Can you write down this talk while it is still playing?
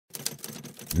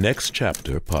Next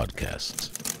Chapter Podcasts.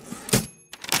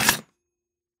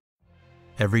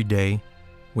 Every day,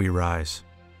 we rise,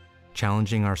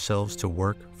 challenging ourselves to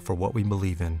work for what we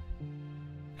believe in.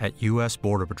 At U.S.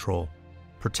 Border Patrol,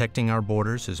 protecting our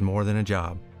borders is more than a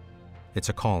job. It's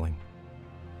a calling.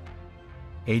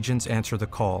 Agents answer the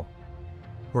call,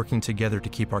 working together to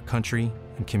keep our country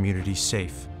and communities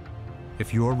safe.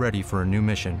 If you're ready for a new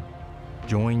mission,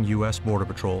 join U.S. Border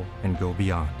Patrol and go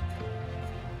beyond.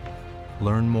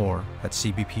 Learn more at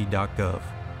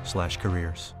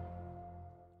cbp.gov/careers.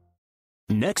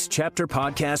 Next Chapter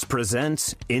Podcast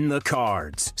presents In the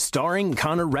Cards, starring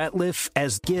Connor Ratliff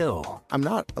as Gil. I'm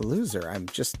not a loser, I'm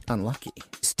just unlucky.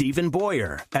 Stephen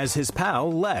Boyer as his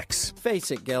pal Lex.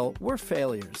 Face it, Gil, we're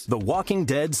failures. The Walking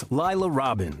Dead's Lila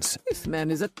Robbins. This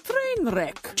man is a train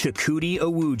wreck. Chakudi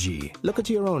Awuji. Look at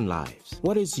your own lives.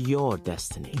 What is your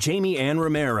destiny? Jamie Ann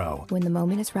Romero. When the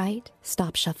moment is right,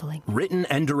 stop shuffling. Written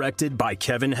and directed by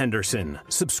Kevin Henderson.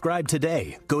 Subscribe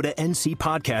today. Go to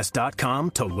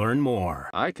ncpodcast.com to learn more.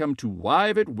 I come to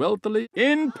wive it wealthily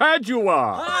in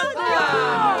Padua.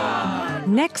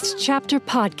 Next Chapter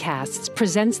Podcasts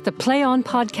presents the Play On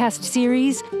podcast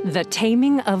series, The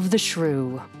Taming of the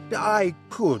Shrew. I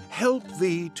could help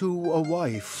thee to a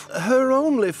wife. Her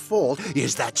only fault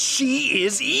is that she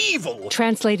is evil.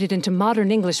 Translated into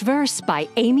modern English verse by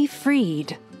Amy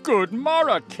Freed. Good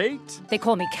morrow, Kate. They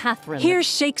call me Catherine. Here's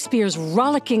Shakespeare's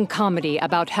rollicking comedy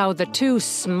about how the two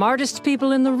smartest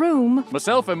people in the room,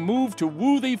 Myself am moved to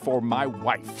woo thee for my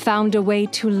wife. found a way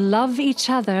to love each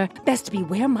other Best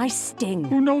beware my sting.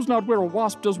 Who knows not where a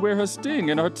wasp does wear her sting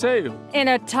in her tail? In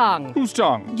a tongue. Whose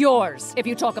tongue? Yours, if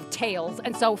you talk of tails.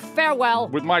 And so farewell.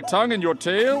 With my tongue in your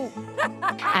tail?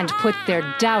 and put their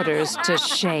doubters to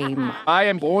shame. I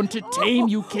am born to tame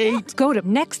you, Kate. Go to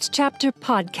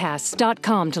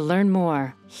nextchapterpodcast.com to learn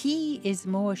more. He is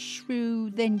more shrew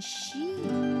than she.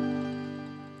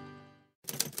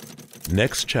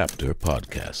 Next Chapter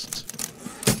Podcasts.